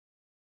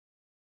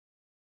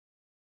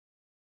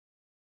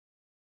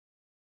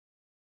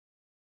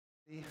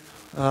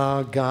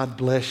Oh, God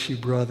bless you,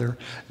 brother.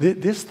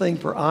 This thing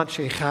for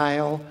Anshe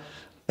Chayil,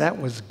 that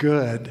was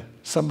good.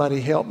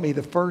 Somebody helped me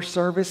the first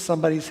service.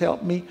 Somebody's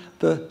helped me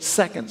the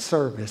second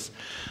service.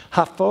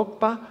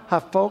 Hafokba,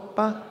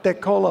 hafokba,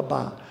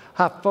 dekolaba.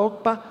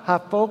 Hafokba,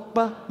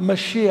 hafokba,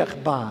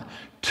 Mashiach ba.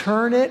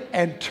 Turn it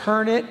and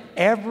turn it.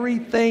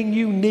 Everything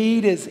you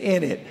need is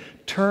in it.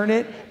 Turn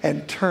it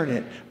and turn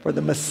it, for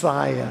the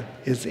Messiah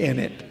is in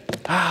it.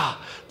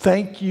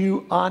 Thank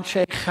you,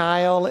 Anshe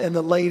Chayil, and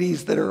the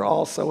ladies that are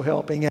also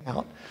helping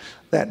out.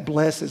 That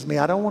blesses me.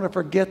 I don't want to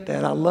forget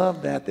that. I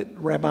love that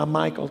Rabbi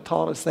Michael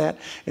taught us that.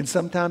 And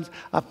sometimes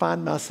I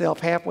find myself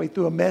halfway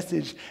through a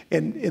message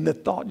and the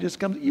thought just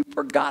comes, you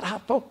forgot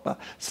Hafokba.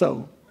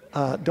 So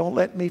don't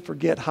let me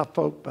forget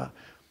Hafokba.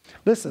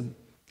 Listen,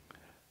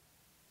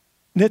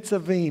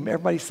 Nitzavim.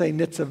 Everybody say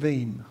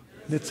Nitzavim.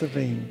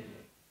 Nitzavim.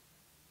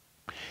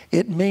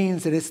 It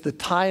means that it's the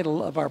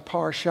title of our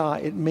parsha.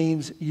 It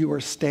means you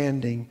are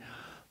standing.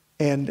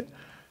 And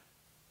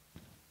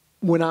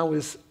when I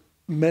was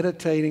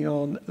meditating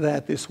on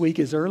that this week,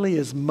 as early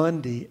as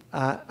Monday,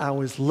 I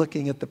was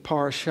looking at the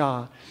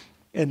parsha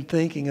and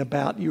thinking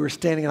about you were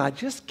standing. And I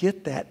just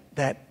get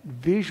that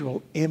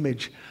visual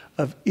image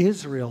of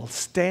Israel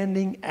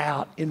standing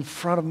out in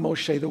front of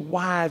Moshe, the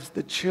wives,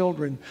 the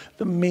children,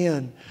 the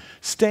men,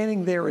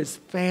 standing there as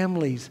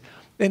families.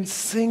 And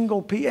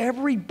single people,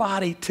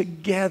 everybody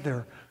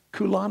together,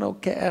 kulano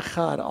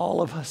ke'echad,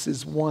 all of us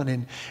is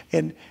one.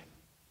 I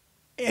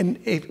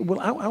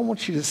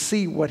want you to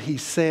see what he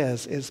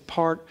says as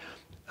part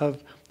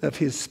of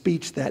his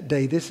speech that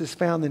day. This is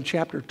found in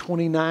chapter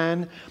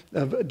 29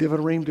 of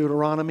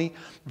Deuteronomy,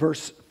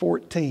 verse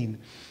 14.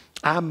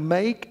 I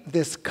make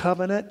this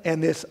covenant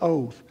and this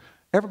oath.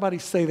 Everybody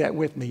say that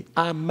with me.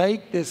 I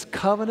make this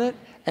covenant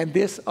and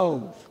this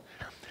oath.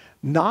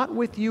 Not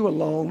with you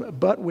alone,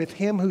 but with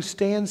him who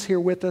stands here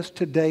with us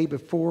today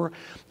before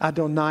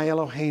Adonai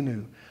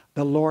Eloheinu,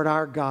 the Lord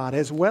our God,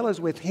 as well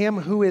as with him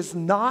who is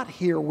not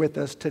here with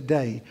us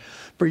today.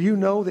 For you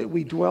know that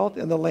we dwelt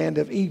in the land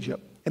of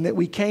Egypt, and that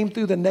we came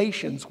through the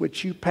nations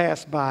which you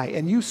passed by,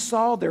 and you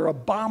saw their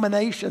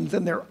abominations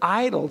and their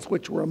idols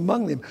which were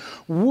among them,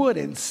 wood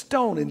and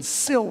stone and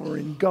silver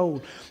and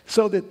gold,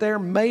 so that there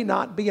may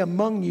not be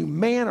among you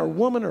man or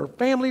woman or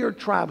family or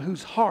tribe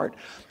whose heart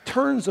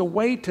turns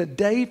away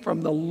today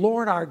from the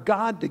Lord our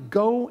God to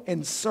go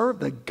and serve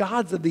the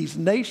gods of these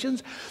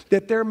nations,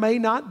 that there may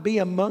not be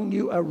among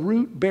you a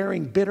root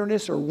bearing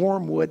bitterness or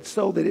wormwood,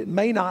 so that it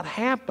may not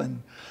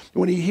happen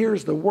when he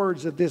hears the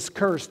words of this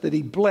curse that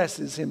he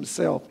blesses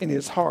himself in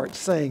his heart,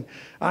 saying,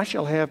 I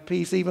shall have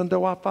peace even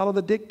though I follow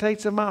the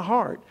dictates of my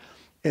heart,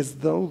 as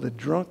though the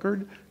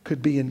drunkard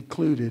could be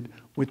included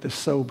with the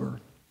sober.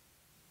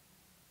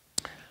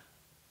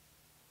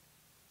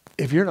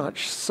 If you're not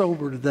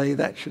sober today,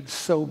 that should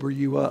sober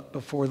you up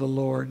before the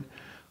Lord.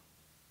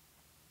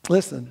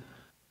 Listen,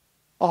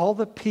 all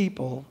the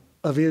people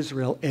of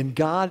Israel, and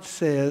God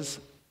says,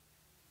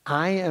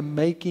 I am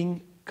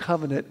making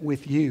covenant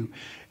with you.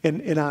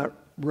 And I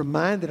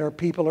reminded our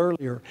people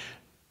earlier,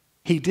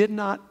 he did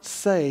not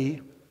say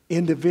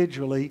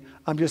individually,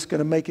 I'm just going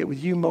to make it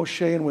with you,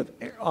 Moshe, and with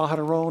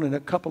Aharon and a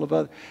couple of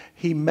others.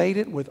 He made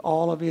it with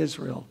all of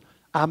Israel.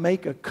 I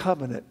make a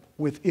covenant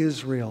with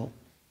Israel.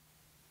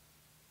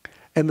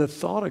 And the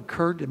thought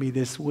occurred to me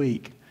this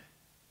week.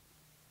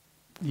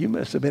 You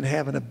must have been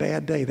having a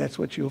bad day. That's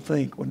what you'll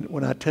think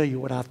when I tell you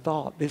what I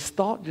thought. This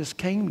thought just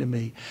came to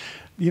me.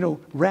 You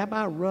know,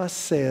 Rabbi Russ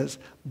says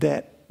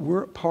that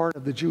we're part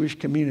of the Jewish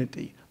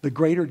community, the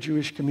greater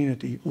Jewish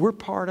community. We're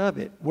part of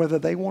it, whether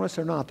they want us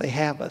or not. They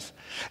have us.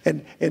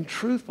 And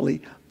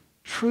truthfully,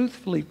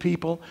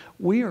 people,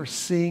 we are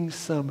seeing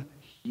some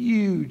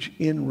huge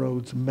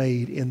inroads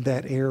made in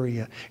that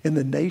area, in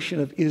the nation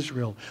of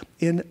Israel,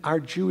 in our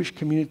Jewish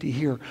community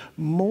here.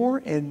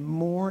 More and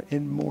more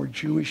and more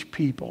Jewish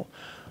people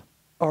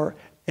are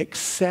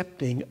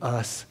accepting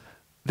us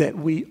that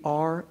we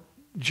are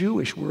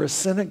Jewish. We're a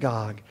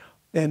synagogue.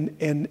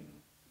 And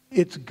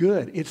it's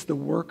good. It's the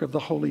work of the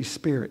Holy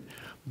Spirit.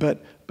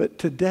 But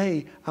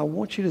today, I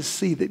want you to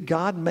see that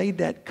God made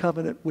that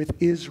covenant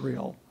with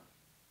Israel.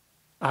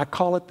 I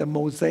call it the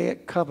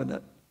Mosaic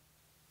covenant.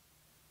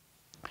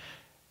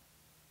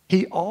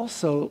 He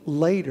also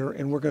later,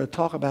 and we're going to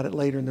talk about it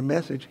later in the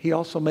message, he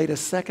also made a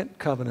second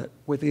covenant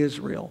with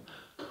Israel.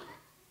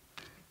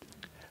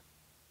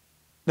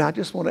 Now, I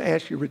just want to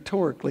ask you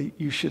rhetorically,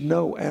 you should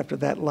know after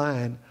that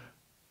line,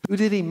 who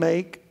did he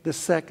make the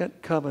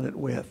second covenant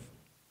with?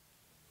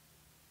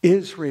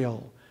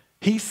 Israel.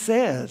 He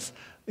says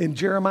in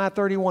Jeremiah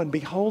 31,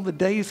 behold, the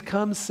days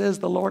come, says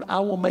the Lord, I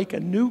will make a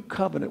new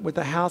covenant with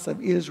the house of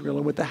Israel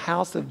and with the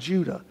house of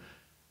Judah.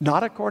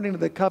 Not according to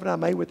the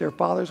covenant I made with their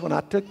fathers when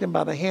I took them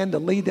by the hand to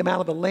lead them out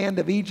of the land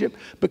of Egypt,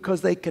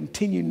 because they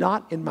continue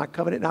not in my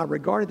covenant, and I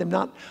regarded them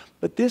not.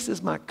 But this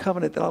is my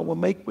covenant that I will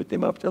make with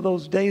them up to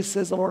those days,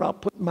 says the Lord. I'll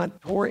put my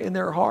Torah in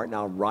their heart, and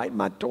I'll write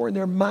my Torah in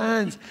their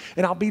minds,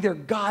 and I'll be their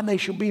God, and they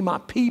shall be my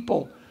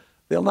people.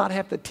 They'll not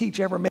have to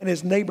teach every man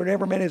his neighbor and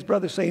every man his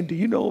brother, saying, do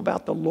you know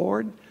about the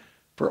Lord?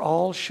 For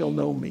all shall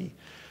know me.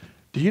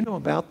 Do you know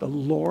about the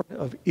Lord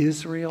of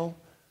Israel?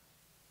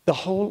 The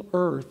whole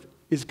earth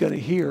is going to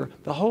hear.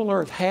 The whole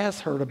earth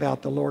has heard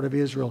about the Lord of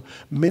Israel.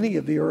 Many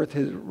of the earth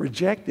has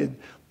rejected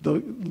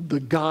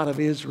the God of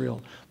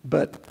Israel.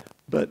 But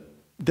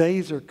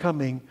days are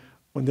coming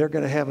when they're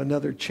going to have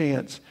another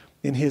chance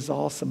in his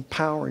awesome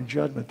power and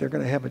judgment. They're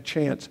going to have a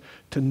chance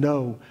to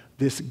know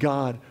this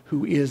God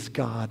who is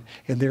God,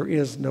 and there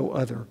is no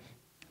other.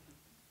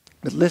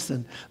 But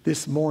listen,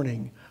 this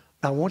morning,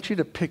 I want you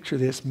to picture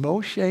this.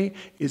 Moshe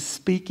is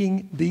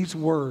speaking these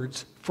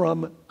words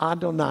from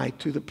Adonai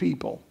to the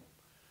people.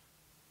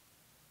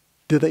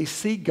 Do they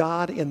see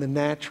God in the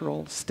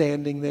natural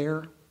standing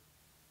there?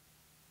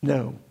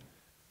 No.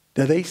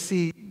 Do they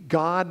see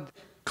God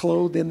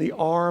clothed in the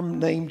arm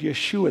named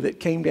Yeshua that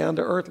came down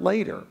to earth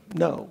later?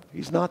 No,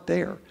 he's not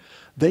there.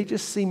 They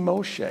just see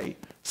Moshe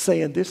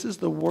saying, this is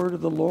the word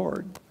of the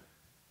Lord.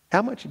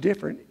 How much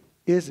different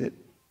is it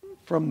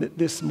from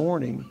this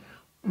morning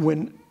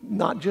when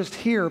not just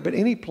here, but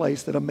any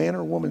place that a man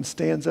or woman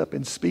stands up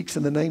and speaks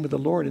in the name of the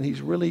Lord and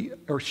he's really,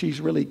 or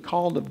she's really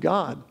called of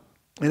God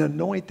and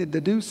anointed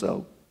to do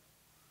so?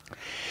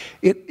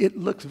 It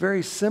looks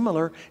very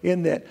similar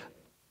in that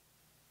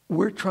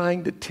we're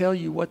trying to tell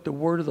you what the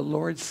word of the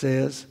Lord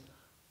says.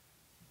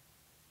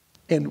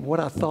 And what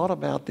I thought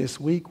about this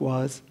week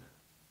was,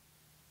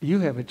 you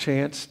have a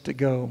chance to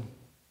go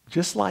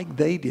just like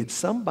they did.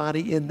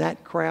 Somebody in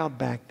that crowd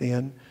back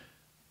then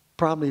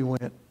probably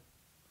went,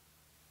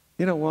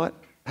 you know what?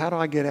 How do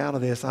I get out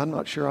of this? I'm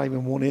not sure I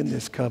even want in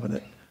this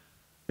covenant.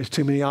 There's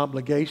too many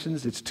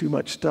obligations. It's too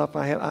much stuff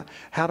I have.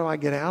 How do I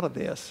get out of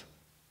this?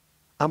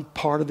 I'm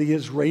part of the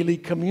Israeli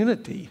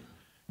community.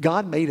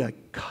 God made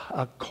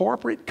a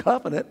corporate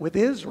covenant with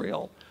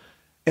Israel.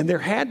 And there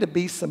had to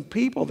be some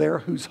people there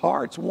whose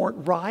hearts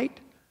weren't right.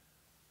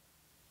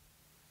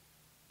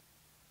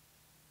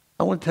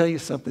 I want to tell you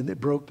something that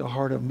broke the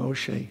heart of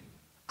Moshe.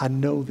 I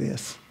know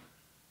this.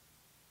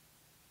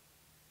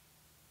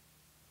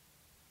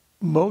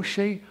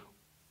 Moshe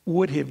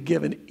would have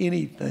given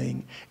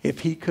anything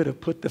if he could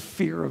have put the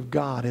fear of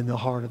God in the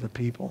heart of the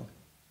people.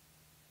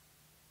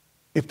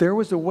 If there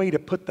was a way to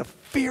put the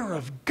fear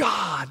of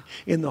God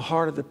in the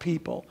heart of the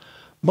people,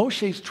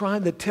 Moshe's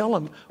trying to tell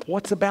them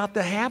what's about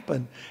to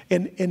happen.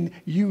 And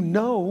you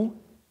know,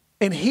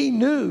 and he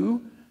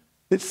knew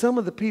that some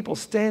of the people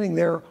standing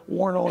there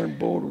weren't on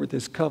board with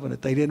this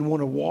covenant. They didn't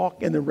want to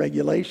walk in the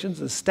regulations,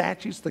 the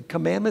statutes, the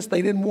commandments.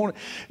 They didn't want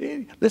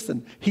to.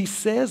 Listen, he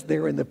says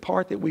there in the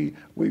part that we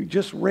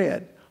just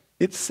read,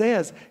 it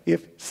says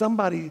if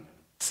somebody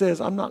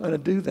says, I'm not going to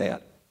do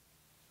that,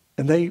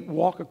 and they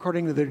walk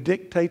according to the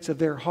dictates of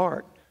their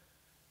heart,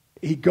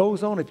 he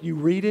goes on, if you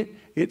read it,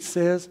 it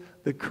says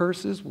the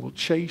curses will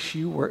chase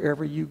you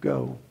wherever you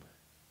go.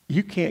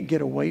 You can't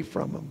get away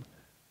from them.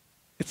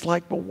 It's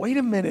like, but wait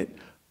a minute.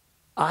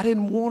 I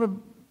didn't want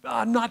to,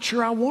 I'm not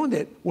sure I wanted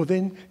it. Well,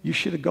 then you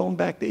should have gone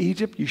back to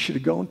Egypt. You should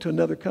have gone to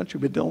another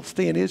country, but don't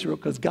stay in Israel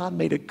because God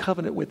made a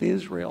covenant with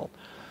Israel.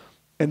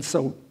 And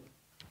so,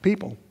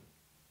 people,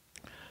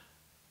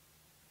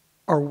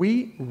 are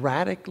we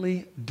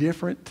radically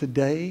different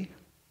today?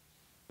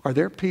 Are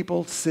there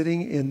people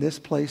sitting in this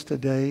place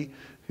today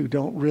who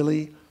don't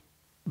really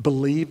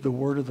believe the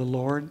word of the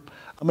Lord?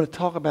 I'm going to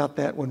talk about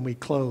that when we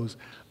close.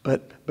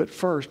 But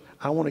first,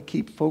 I want to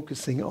keep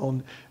focusing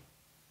on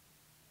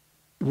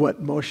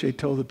what Moshe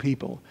told the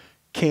people.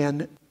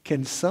 Can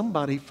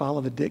somebody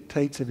follow the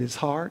dictates of his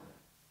heart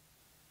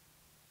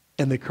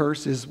and the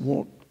curses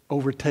won't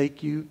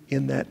overtake you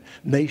in that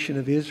nation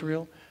of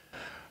Israel?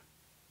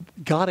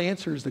 God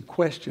answers the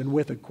question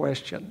with a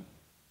question.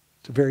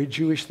 It's a very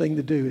Jewish thing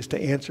to do, is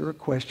to answer a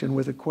question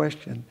with a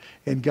question.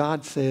 And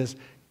God says,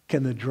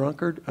 can the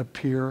drunkard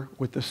appear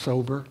with the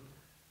sober?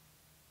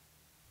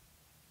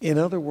 In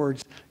other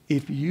words,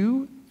 if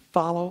you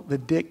follow the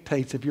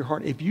dictates of your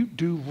heart, if you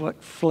do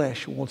what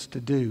flesh wants to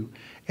do,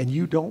 and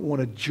you don't want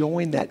to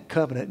join that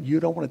covenant, you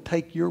don't want to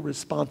take your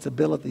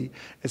responsibility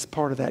as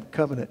part of that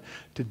covenant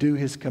to do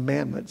his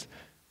commandments,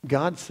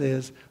 God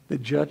says the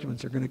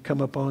judgments are going to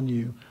come upon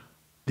you.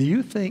 Do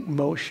you think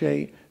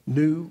Moshe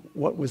knew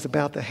what was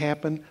about to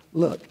happen?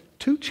 Look,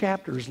 2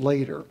 chapters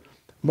later,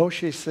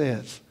 Moshe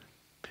says,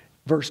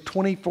 verse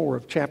 24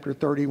 of chapter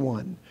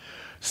 31,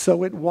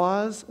 so it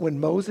was when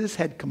Moses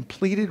had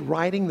completed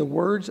writing the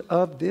words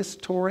of this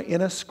Torah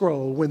in a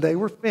scroll, when they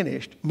were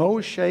finished,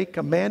 Moshe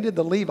commanded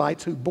the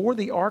Levites who bore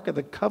the ark of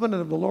the covenant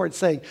of the Lord,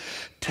 saying,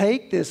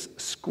 take this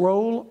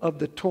scroll of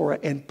the Torah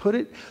and put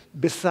it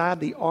beside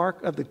the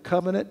ark of the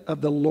covenant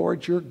of the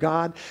Lord your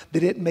God,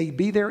 that it may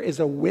be there as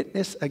a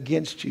witness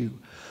against you.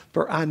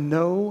 For I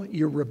know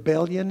your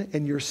rebellion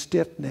and your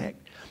stiff neck.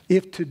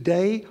 If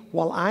today,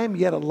 while I am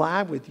yet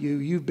alive with you,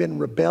 you've been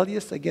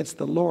rebellious against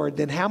the Lord,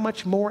 then how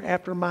much more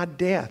after my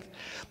death?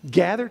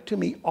 Gather to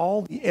me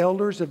all the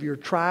elders of your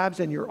tribes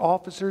and your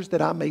officers,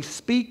 that I may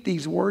speak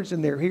these words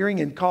in their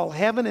hearing and call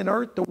heaven and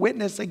earth to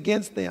witness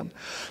against them.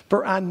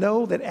 For I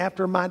know that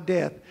after my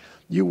death,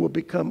 You will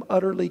become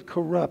utterly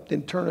corrupt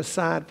and turn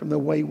aside from the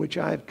way which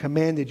I have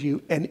commanded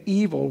you, and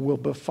evil will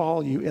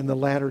befall you in the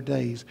latter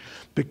days,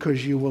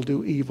 because you will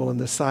do evil in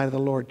the sight of the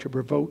Lord to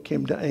provoke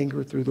him to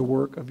anger through the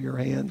work of your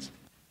hands.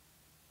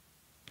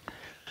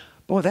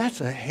 Boy, that's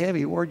a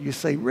heavy word. You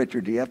say,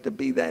 Richard, do you have to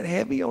be that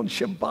heavy on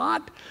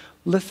Shabbat?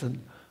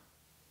 Listen,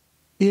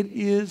 it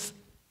is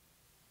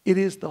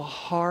the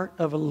heart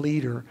of a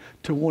leader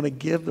to want to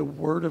give the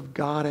word of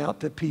God out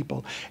to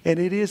people. And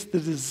it is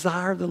the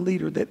desire of the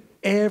leader that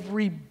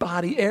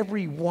everybody,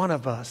 every one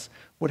of us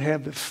would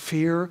have the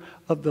fear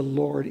of the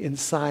Lord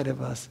inside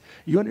of us.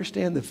 You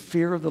understand the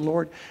fear of the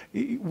Lord?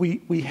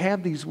 We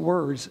have these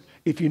words.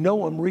 If you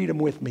know them, read them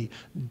with me.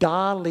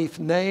 Da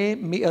lifnei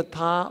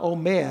mi'ata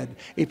omed.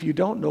 If you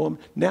don't know them,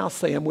 now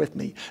say them with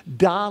me.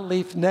 Da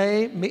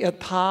lifnei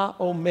mi'ata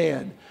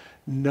omed.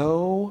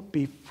 Know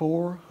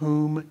before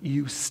whom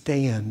you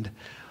stand.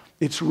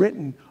 It's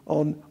written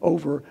on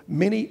over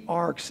many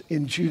arcs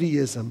in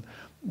Judaism,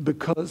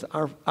 because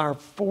our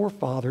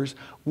forefathers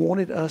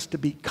wanted us to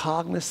be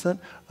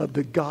cognizant of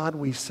the God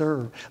we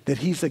serve, that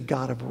he's a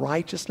God of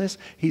righteousness,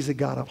 he's a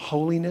God of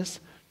holiness,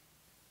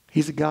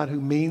 he's a God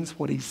who means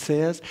what he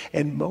says.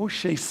 And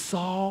Moshe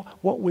saw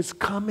what was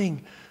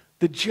coming,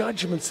 the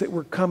judgments that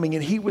were coming,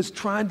 and he was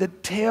trying to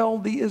tell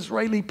the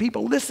Israeli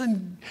people,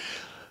 listen,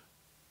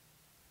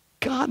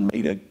 God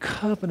made a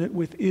covenant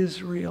with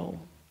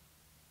Israel.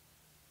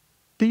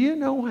 Do you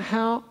know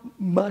how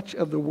much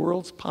of the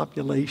world's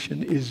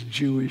population is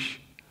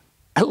Jewish?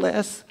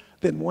 Less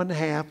than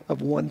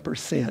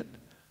 1/2%.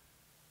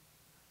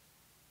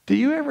 Do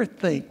you ever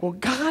think, well,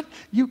 God,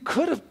 you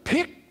could have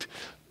picked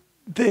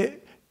the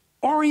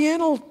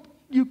Oriental,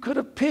 you could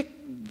have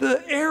picked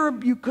the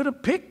Arab, you could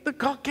have picked the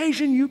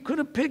Caucasian, you could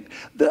have picked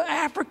the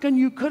African,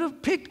 you could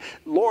have picked,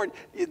 Lord,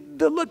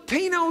 the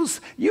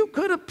Latinos, you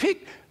could have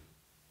picked.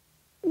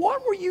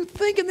 What were you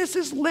thinking? This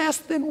is less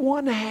than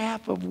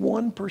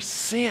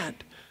 1/2%.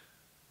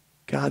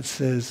 God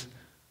says,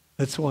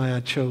 that's why I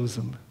chose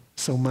them,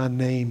 so my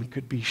name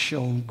could be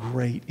shown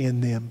great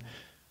in them.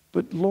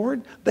 But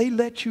Lord, they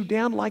let you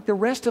down like the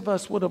rest of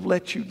us would have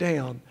let you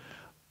down.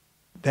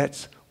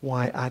 That's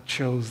why I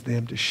chose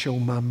them, to show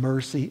my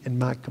mercy and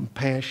my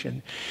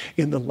compassion.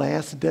 In the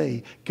last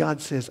day,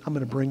 God says, I'm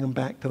going to bring them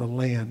back to the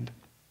land.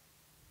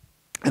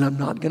 And I'm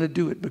not going to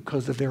do it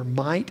because of their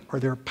might or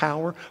their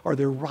power or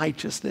their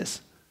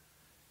righteousness.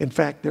 In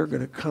fact, they're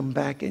going to come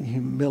back in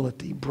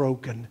humility,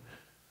 broken.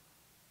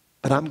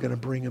 But I'm going to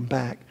bring them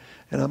back,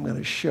 and I'm going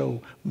to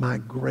show my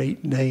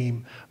great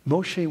name.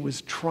 Moshe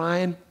was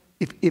trying,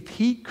 if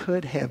he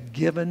could have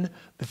given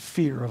the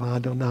fear of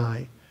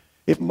Adonai,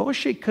 if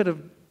Moshe could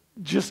have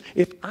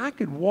if I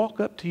could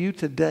walk up to you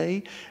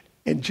today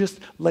and just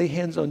lay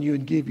hands on you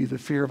and give you the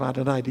fear of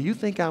Adonai, do you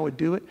think I would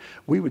do it?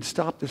 We would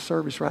stop the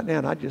service right now,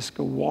 and I'd just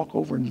go walk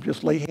over and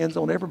just lay hands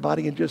on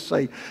everybody and just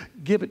say,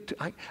 give it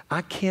to,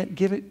 I can't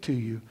give it to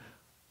you.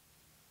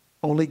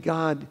 Only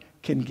God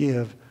can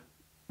give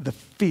the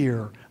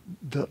fear,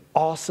 the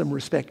awesome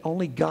respect.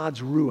 Only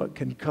God's Ruach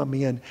can come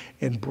in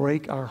and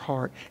break our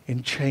heart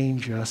and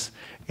change us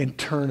and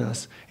turn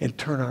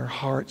our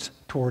hearts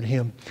toward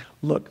him.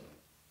 Look,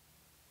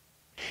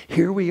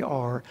 here we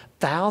are,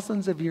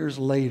 thousands of years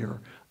later,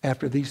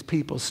 after these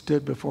people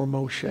stood before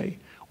Moshe.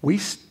 We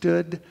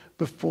stood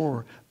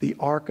before the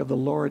ark of the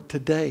Lord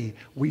today.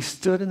 We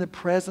stood in the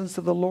presence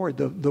of the Lord.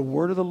 The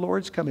word of the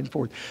Lord's coming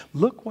forth.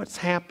 Look what's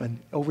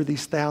happened over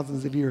these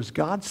thousands of years.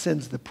 God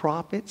sends the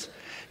prophets.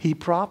 He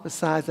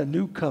prophesies a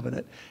new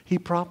covenant. He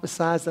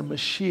prophesies a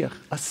Mashiach,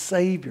 a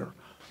Savior.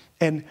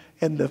 And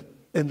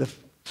the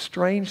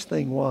strange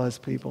thing was,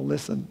 people,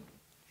 listen,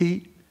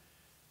 he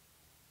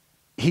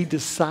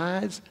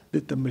decides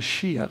that the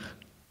Mashiach,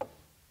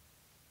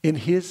 in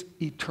his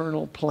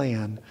eternal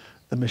plan,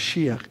 the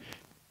Mashiach,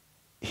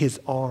 his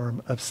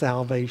arm of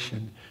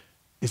salvation,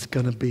 is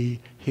going to be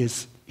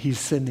he's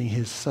sending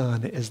his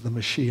son as the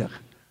Mashiach.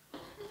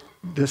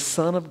 The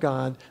Son of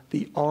God,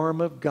 the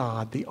arm of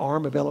God, the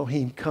arm of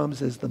Elohim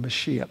comes as the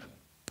Mashiach.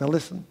 Now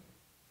listen.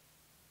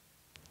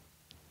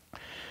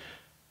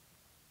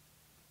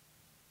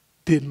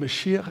 Did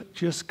Mashiach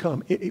just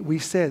come? We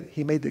said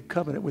he made the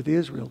covenant with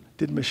Israel.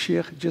 Did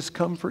Mashiach just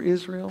come for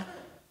Israel?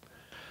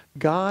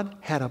 God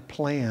had a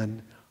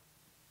plan,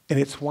 and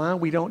it's why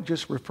we don't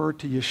just refer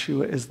to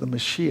Yeshua as the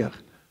Mashiach,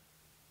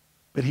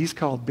 but he's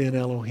called Ben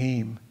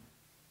Elohim.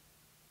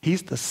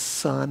 He's the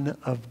Son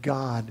of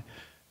God.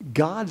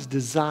 God's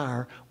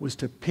desire was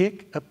to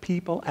pick a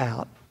people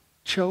out,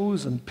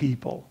 chosen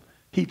people.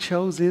 He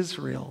chose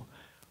Israel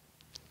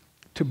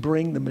to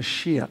bring the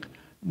Mashiach,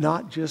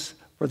 not just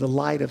for the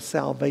light of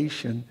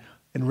salvation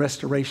and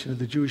restoration of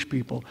the Jewish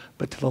people,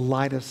 but to the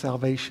light of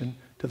salvation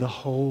to the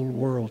whole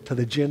world, to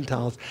the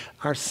Gentiles.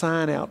 Our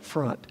sign out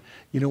front,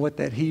 you know what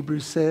that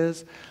Hebrew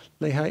says?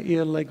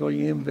 Lehair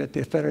legoyim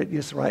v'teferet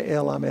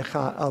Yisrael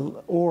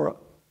amecha, or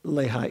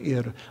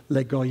lehair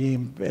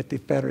legoyim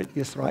v'teferet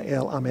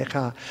Yisrael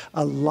amecha,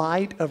 a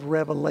light of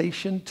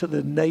revelation to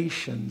the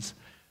nations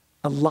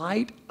a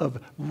light of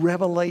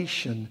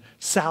revelation,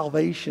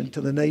 salvation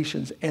to the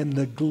nations, and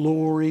the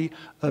glory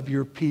of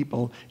your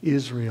people,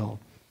 Israel.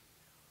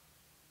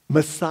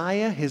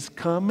 Messiah has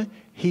come.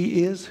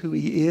 He is who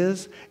he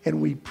is,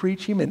 and we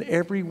preach him. And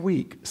every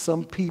week,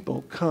 some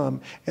people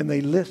come and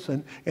they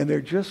listen, and they're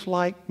just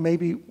like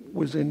maybe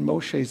was in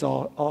Moshe's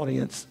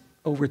audience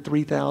over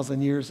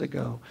 3,000 years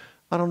ago.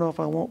 I don't know if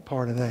I want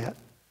part of that.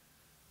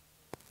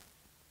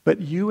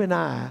 But you and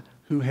I,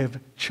 who have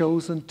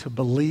chosen to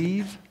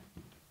believe,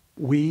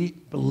 we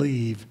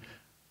believe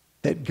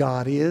that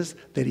God is,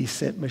 that he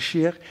sent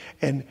Mashiach,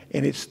 and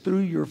it's through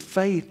your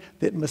faith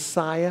that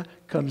Messiah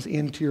comes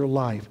into your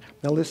life.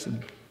 Now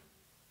listen,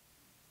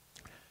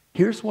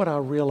 here's what I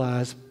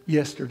realized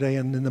yesterday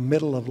and in the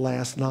middle of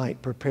last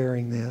night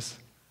preparing this.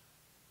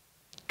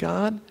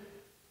 God,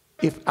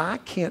 if I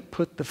can't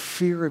put the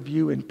fear of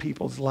you in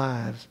people's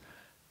lives,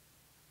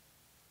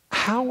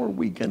 how are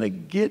we going to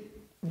get,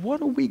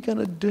 what are we going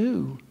to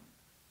do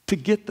to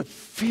get the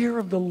fear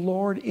of the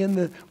Lord in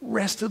the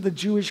rest of the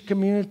Jewish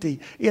community?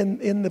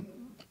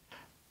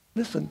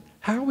 Listen,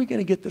 how are we going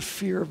to get the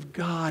fear of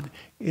God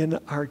in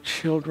our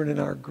children and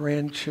our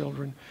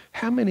grandchildren?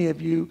 How many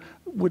of you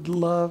would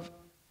love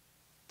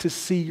to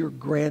see your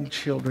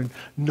grandchildren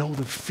know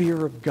the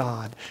fear of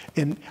God?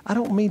 And I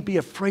don't mean be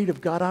afraid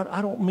of God.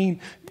 I don't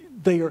mean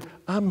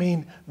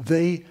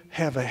they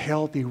have a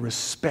healthy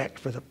respect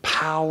for the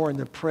power and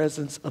the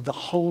presence of the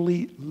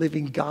holy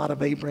living God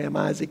of Abraham,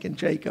 Isaac, and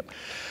Jacob.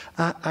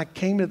 I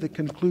came to the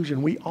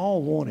conclusion we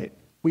all want it.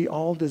 We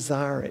all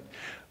desire it.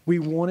 We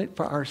want it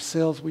for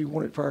ourselves. We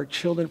want it for our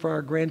children, for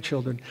our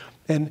grandchildren.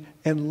 And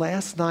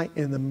last night,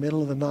 in the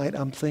middle of the night,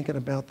 I'm thinking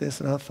about this,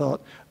 and I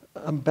thought,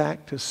 I'm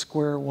back to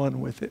square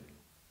one with it.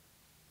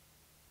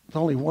 There's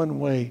only one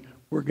way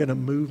we're going to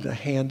move the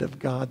hand of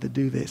God to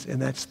do this,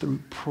 and that's through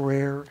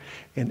prayer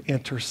and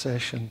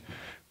intercession.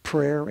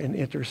 Prayer and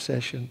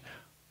intercession.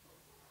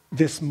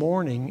 This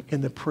morning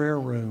in the prayer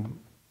room,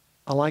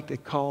 I like to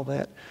call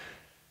that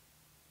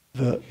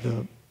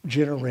the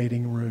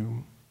generating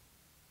room.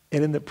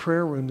 And in the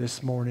prayer room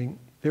this morning,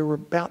 there were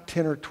about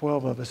 10 or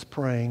 12 of us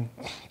praying,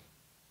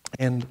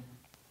 and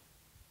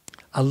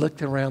I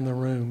looked around the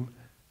room,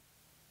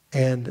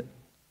 and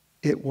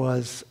there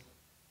was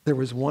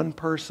one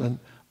person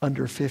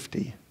under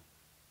 50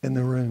 in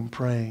the room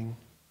praying.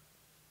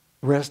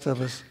 The rest of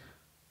us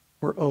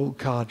were old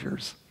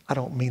codgers. I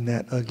don't mean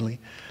that ugly,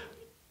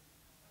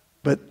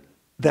 but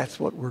that's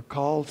what we're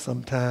called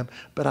sometime.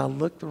 But I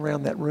looked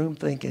around that room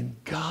thinking,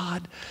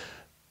 God,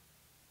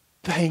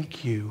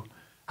 thank you.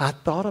 I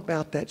thought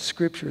about that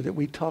scripture that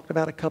we talked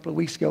about a couple of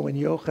weeks ago in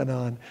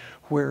Yochanan,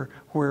 where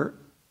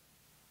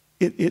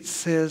it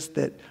says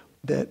that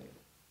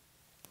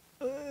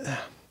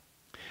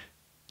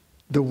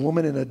the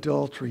woman in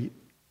adultery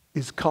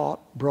is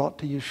caught, brought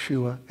to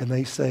Yeshua, and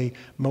they say,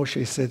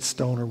 Moshe said,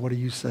 stone her. What do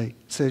you say?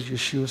 It says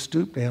Yeshua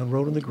stooped down,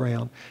 wrote on the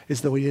ground,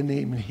 as though he didn't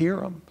even hear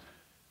them.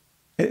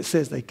 And it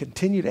says they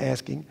continued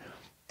asking,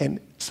 and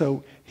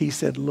so he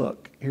said,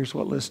 look, here's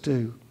what let's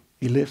do.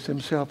 He lifts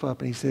himself up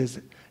and he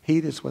says, he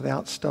that's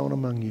without stone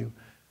among you,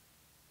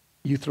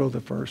 you throw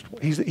the first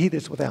one. He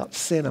that's without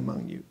sin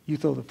among you, you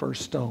throw the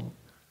first stone.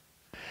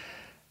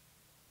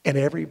 And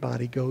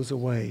everybody goes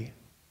away,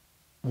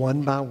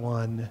 one by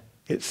one.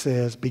 It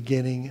says,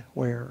 beginning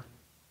where?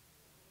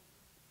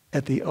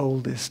 At the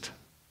oldest.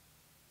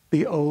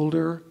 The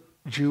older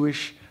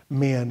Jewish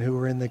men who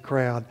were in the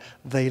crowd,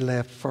 they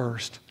left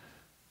first.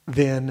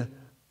 Then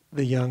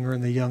the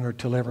younger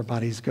till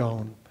everybody's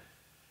gone.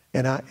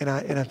 And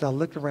as I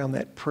looked around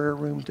that prayer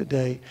room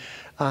today,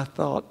 I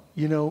thought,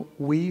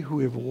 we who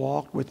have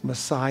walked with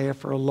Messiah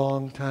for a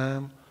long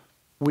time,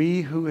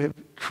 we who have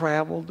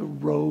traveled the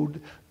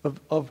road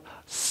of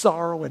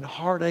sorrow and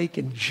heartache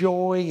and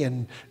joy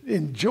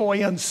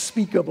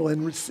unspeakable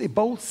and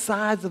both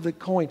sides of the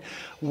coin.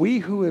 We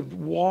who have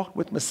walked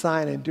with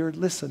Messiah and endured,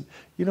 listen,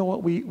 you know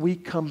what? We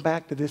come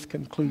back to this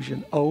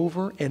conclusion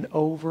over and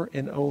over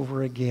and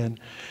over again.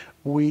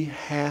 We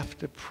have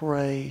to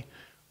pray.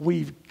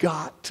 We've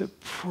got to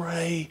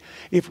pray.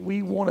 If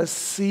we want to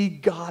see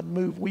God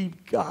move,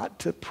 we've got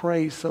to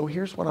pray. So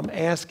here's what I'm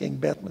asking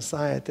Beth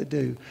Messiah to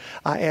do.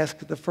 I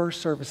asked at the first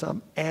service,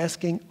 I'm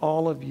asking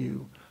all of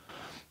you.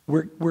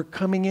 We're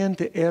coming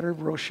into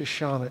Erev Rosh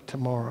Hashanah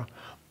tomorrow.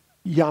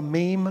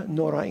 Yamim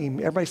Noraim.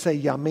 Everybody say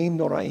Yamim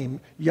Noraim.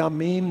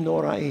 Yamim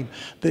Noraim.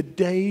 The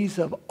days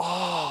of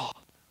awe.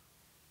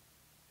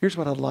 Here's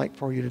what I'd like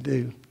for you to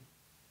do.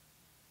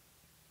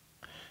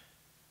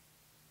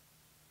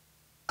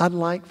 I'd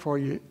like for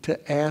you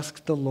to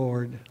ask the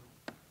Lord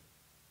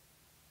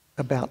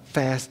about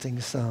fasting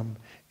some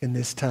in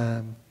this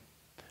time.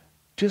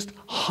 Just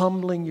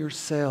humbling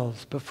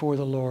yourselves before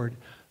the Lord.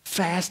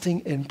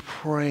 Fasting and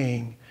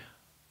praying.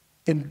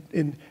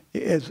 And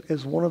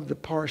as one of the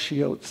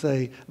Parshiot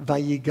say,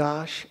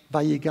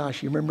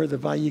 Vayigash. You remember the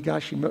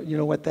Vayigash? You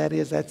know what that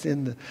is? That's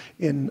in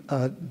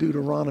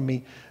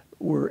Deuteronomy,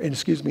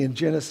 in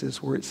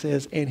Genesis, where it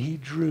says, and he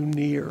drew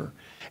near.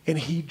 And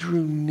he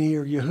drew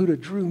near. Yehuda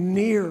drew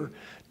near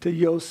to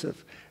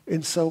Joseph.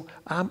 And so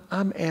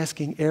I'm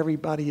asking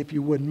everybody, if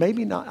you would,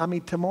 maybe not, I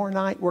mean, tomorrow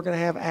night we're going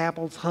to have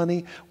apples,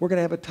 honey. We're going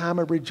to have a time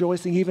of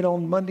rejoicing. Even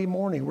on Monday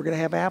morning, we're going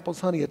to have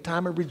apples, honey, a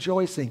time of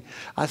rejoicing.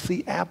 I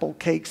see apple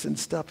cakes and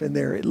stuff in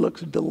there. It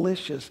looks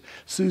delicious.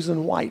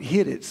 Susan White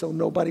hid it so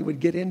nobody would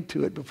get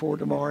into it before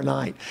tomorrow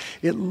night.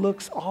 It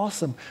looks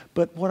awesome.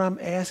 But what I'm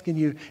asking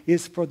you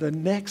is for the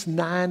next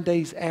 9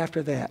 days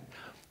after that,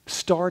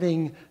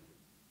 starting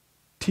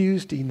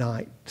Tuesday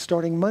night,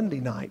 starting Monday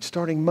night,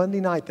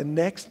 the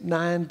next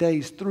 9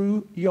 days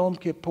through Yom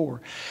Kippur,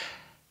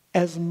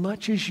 as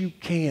much as you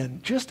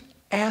can, just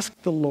ask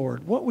the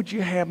Lord, what would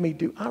you have me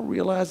do? I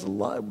realize a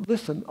lot.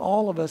 Listen,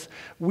 all of us,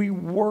 we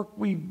work,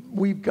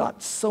 we've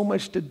got so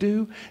much to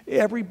do.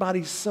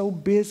 Everybody's so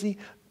busy.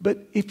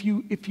 But if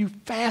you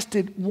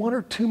fasted 1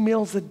 or 2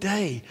 meals a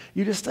day,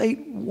 you just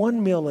ate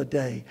 1 meal a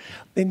day,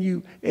 and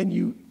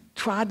you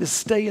tried to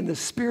stay in the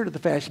spirit of the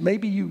fast.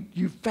 Maybe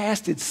you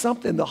fasted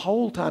something the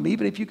whole time,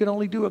 even if you could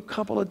only do a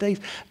couple of days.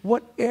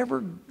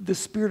 Whatever the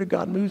Spirit of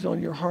God moves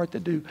on your heart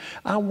to do,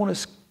 I want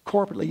us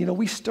corporately.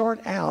 We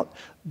start out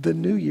the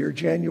new year,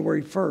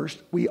 January 1st.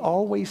 We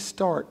always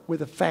start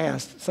with a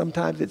fast.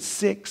 Sometimes it's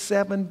 6,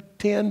 7,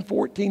 10,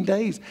 14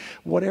 days,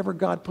 whatever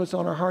God puts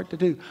on our heart to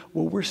do.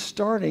 Well, we're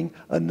starting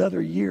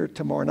another year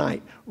tomorrow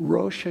night.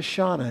 Rosh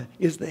Hashanah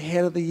is the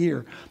head of the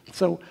year.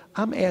 So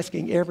I'm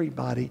asking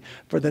everybody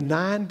for the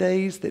 9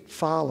 days that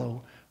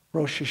follow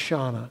Rosh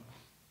Hashanah,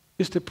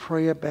 just to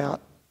pray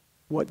about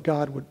what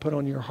God would put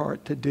on your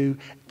heart to do,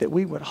 that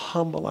we would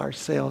humble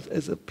ourselves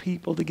as a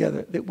people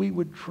together, that we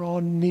would draw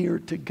near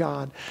to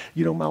God.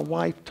 My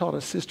wife taught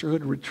a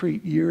sisterhood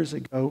retreat years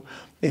ago,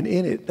 and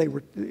in it,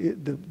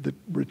 the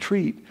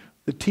retreat,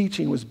 the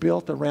teaching was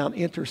built around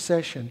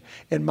intercession.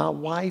 And my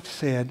wife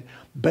said,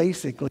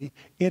 basically,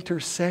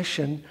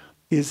 intercession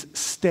is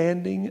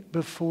standing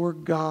before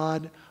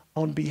God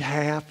on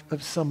behalf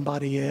of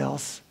somebody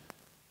else.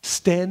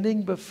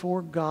 Standing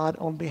before God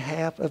on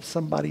behalf of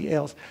somebody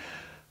else.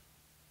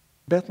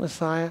 Beth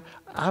Messiah,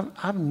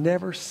 I've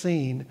never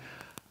seen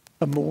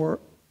a more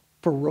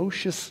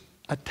ferocious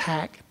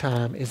attack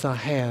time as I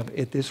have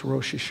at this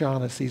Rosh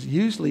Hashanah season.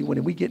 Usually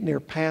when we get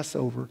near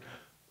Passover,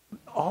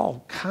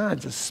 all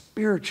kinds of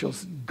spiritual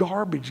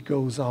garbage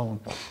goes on.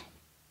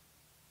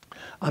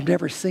 I've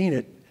never seen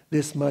it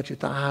this much at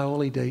the High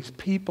Holy Days.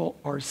 People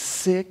are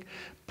sick.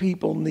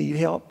 People need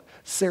help.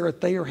 Sarah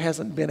Thayer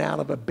hasn't been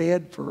out of a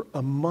bed for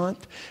a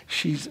month.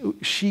 She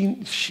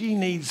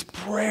needs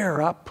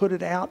prayer. I put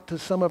it out to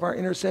some of our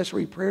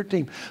intercessory prayer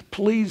team.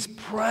 Please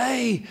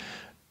pray.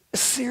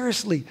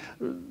 Seriously,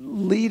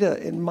 Lita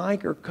and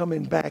Mike are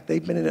coming back.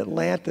 They've been in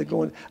Atlanta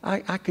going,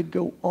 I could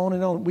go on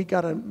and on. We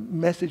got a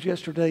message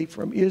yesterday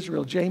from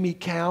Israel, Jamie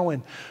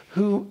Cowan,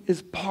 who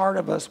is part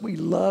of us. We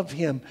love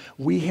him.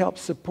 We help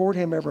support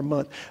him every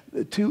month.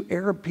 2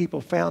 Arab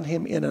people found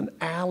him in an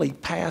alley,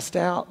 passed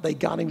out. They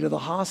got him to the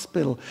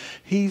hospital.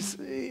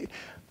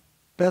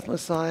 Beth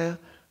Messiah,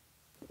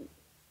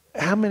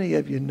 how many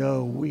of you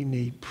know we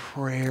need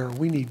prayer?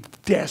 We need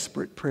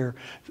desperate prayer.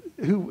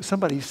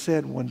 Somebody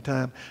said one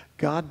time,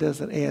 God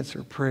doesn't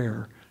answer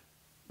prayer.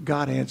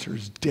 God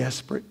answers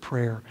desperate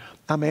prayer.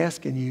 I'm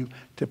asking you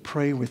to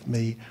pray with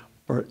me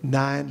for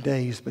 9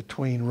 days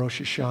between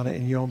Rosh Hashanah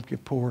and Yom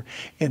Kippur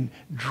and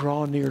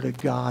draw near to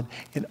God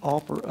and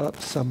offer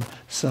up some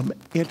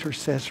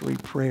intercessory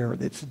prayer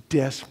that's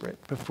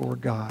desperate before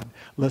God.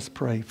 Let's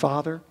pray.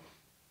 Father,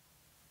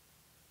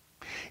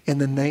 in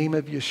the name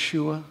of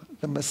Yeshua,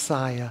 the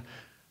Messiah,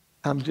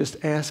 I'm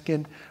just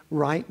asking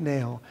right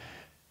now,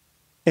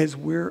 as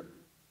we're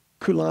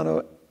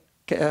kulano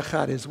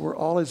ke'echad, as we're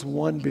all as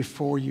one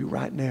before you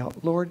right now.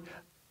 Lord,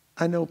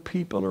 I know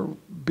people are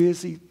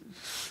busy.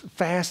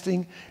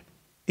 Fasting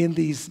in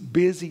these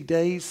busy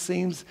days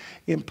seems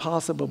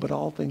impossible, but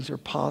all things are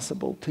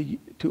possible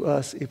to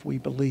us if we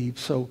believe.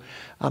 So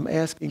I'm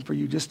asking for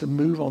you just to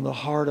move on the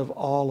heart of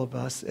all of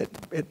us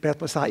at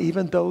Beth Messiah,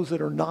 even those that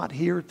are not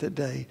here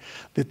today,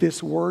 that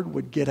this word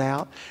would get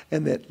out,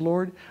 and that,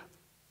 Lord,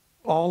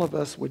 all of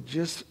us would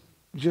just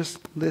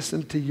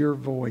listen to your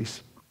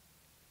voice,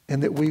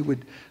 and that we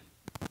would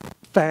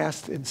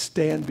fast and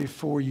stand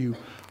before you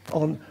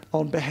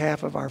on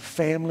behalf of our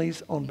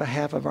families, on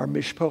behalf of our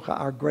mishpocha,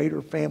 our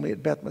greater family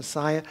at Beth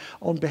Messiah,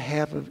 on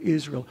behalf of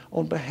Israel,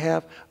 on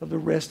behalf of the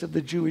rest of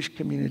the Jewish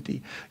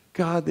community.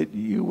 God, that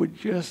you would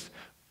just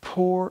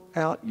pour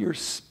out your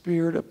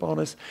Spirit upon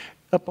us,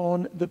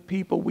 upon the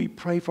people we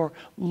pray for.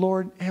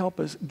 Lord, help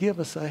us. Give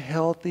us a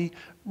healthy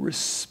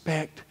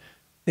respect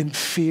and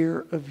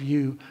fear of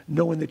you,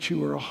 knowing that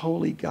you are a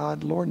holy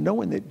God, Lord,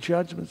 knowing that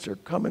judgments are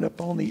coming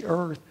upon the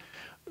earth.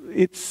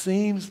 It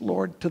seems,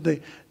 Lord, to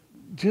the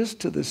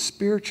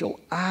spiritual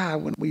eye,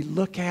 when we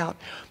look out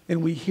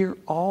and we hear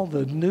all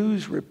the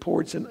news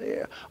reports and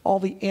all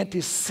the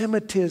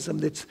anti-Semitism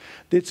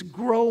that's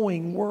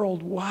growing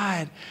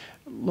worldwide,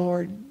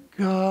 Lord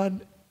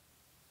God,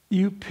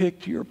 you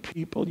picked your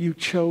people. You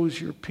chose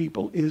your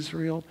people,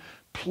 Israel.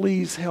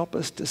 Please help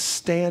us to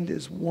stand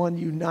as one,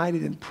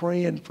 united in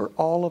praying for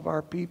all of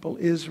our people,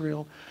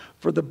 Israel,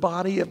 for the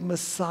body of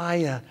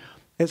Messiah,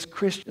 as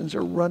Christians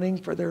are running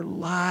for their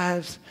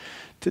lives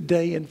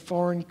today in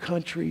foreign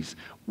countries,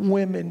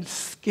 women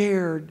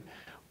scared,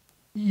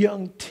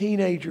 young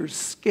teenagers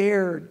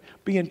scared,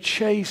 being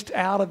chased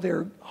out of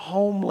their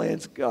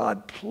homelands.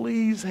 God,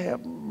 please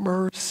have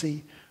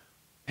mercy.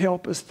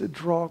 Help us to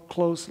draw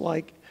close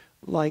like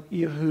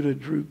Yehuda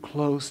drew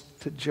close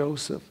to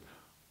Joseph.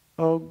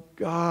 Oh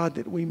God,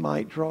 that we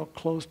might draw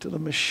close to the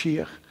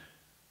Mashiach.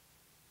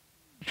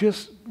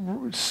 Just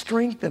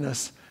strengthen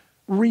us.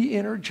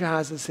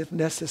 Re-energize us if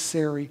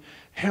necessary.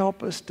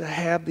 Help us to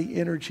have the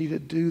energy to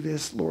do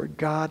this, Lord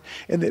God,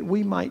 and that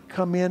we might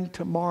come in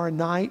tomorrow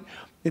night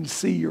and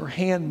see your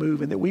hand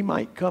move, and that we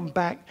might come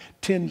back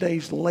 10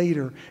 days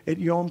later at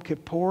Yom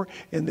Kippur,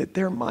 and that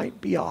there might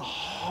be a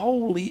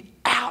holy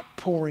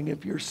outpouring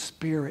of your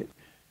Spirit.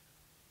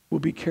 We'll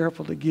be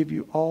careful to give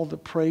you all the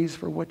praise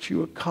for what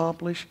you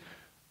accomplish.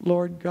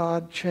 Lord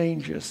God,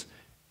 change us,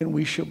 and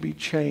we shall be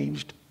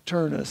changed.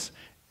 Turn us,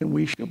 and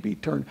we shall be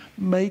turned.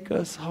 Make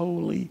us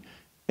holy,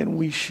 and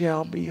we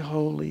shall be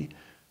holy.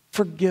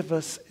 Forgive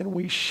us, and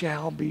we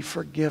shall be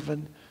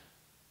forgiven.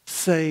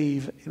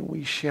 Save, and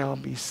we shall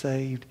be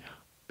saved.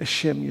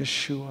 B'Shem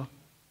Yeshua.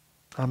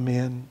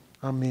 Amen.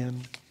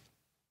 Amen.